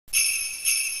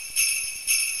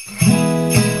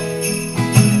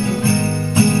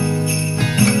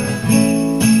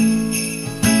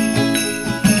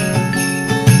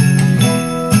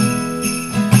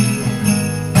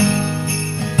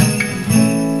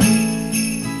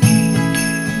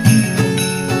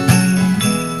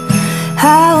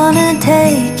I wanna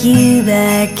take you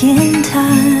back in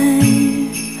time.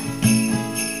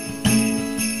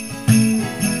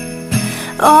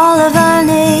 All of our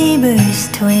neighbors'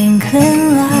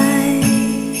 twinkling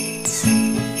lights,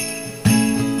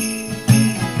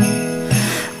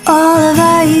 all of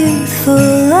our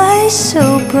youthful eyes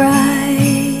so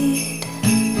bright.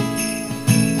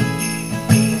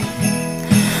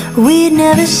 We'd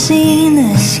never seen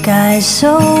the sky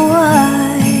so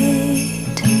wide.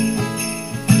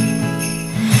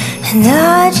 And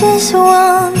I just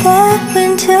want that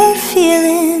winter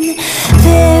feeling.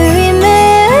 Very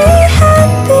merry,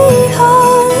 happy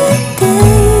holiday.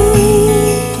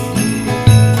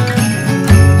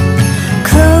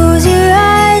 Close your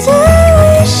eyes and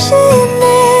wish it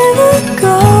never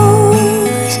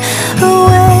goes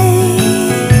away.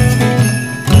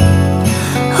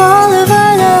 All of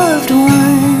our loved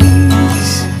ones,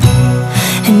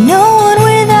 and no one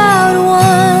without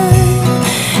one.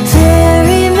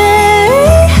 Very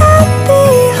merry, happy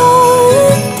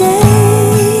holiday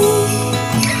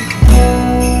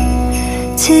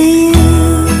to you.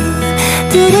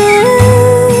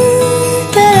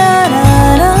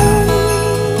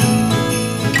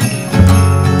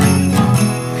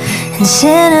 And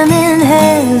sentiment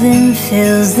heaven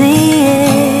fills the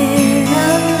air.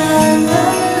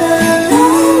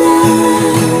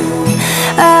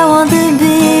 I want the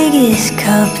biggest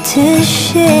cup to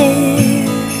share.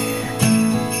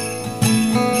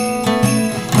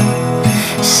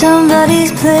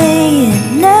 Somebody's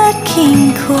playing Nat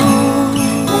King Cole.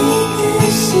 Make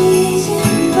the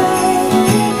season brighter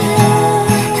now.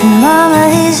 And Mama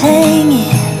is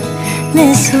hanging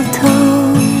mistletoe.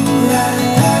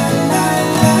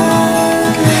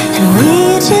 And we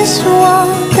just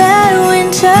want that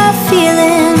winter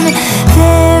feeling.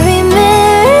 Very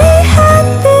merry,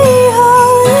 happy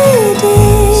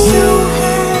holiday. So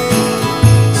happy,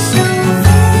 so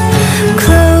very.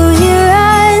 Close your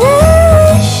eyes and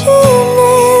wish it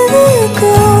never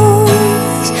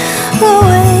goes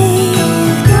away.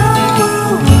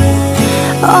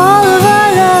 All of our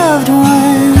loved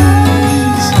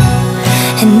ones,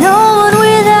 and no one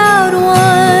without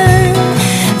one.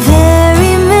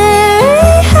 Very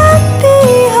merry, happy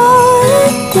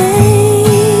holiday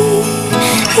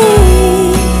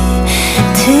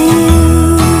to you.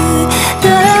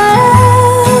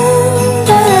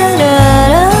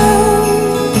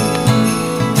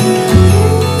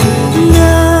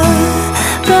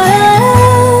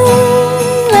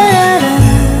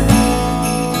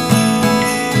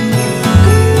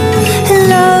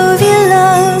 Love your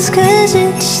loves, 'cause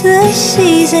it's the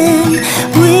season.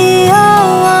 We all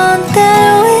want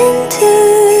that winter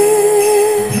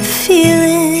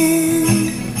feeling.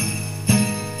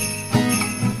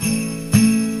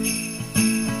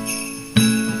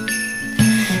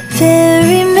 Very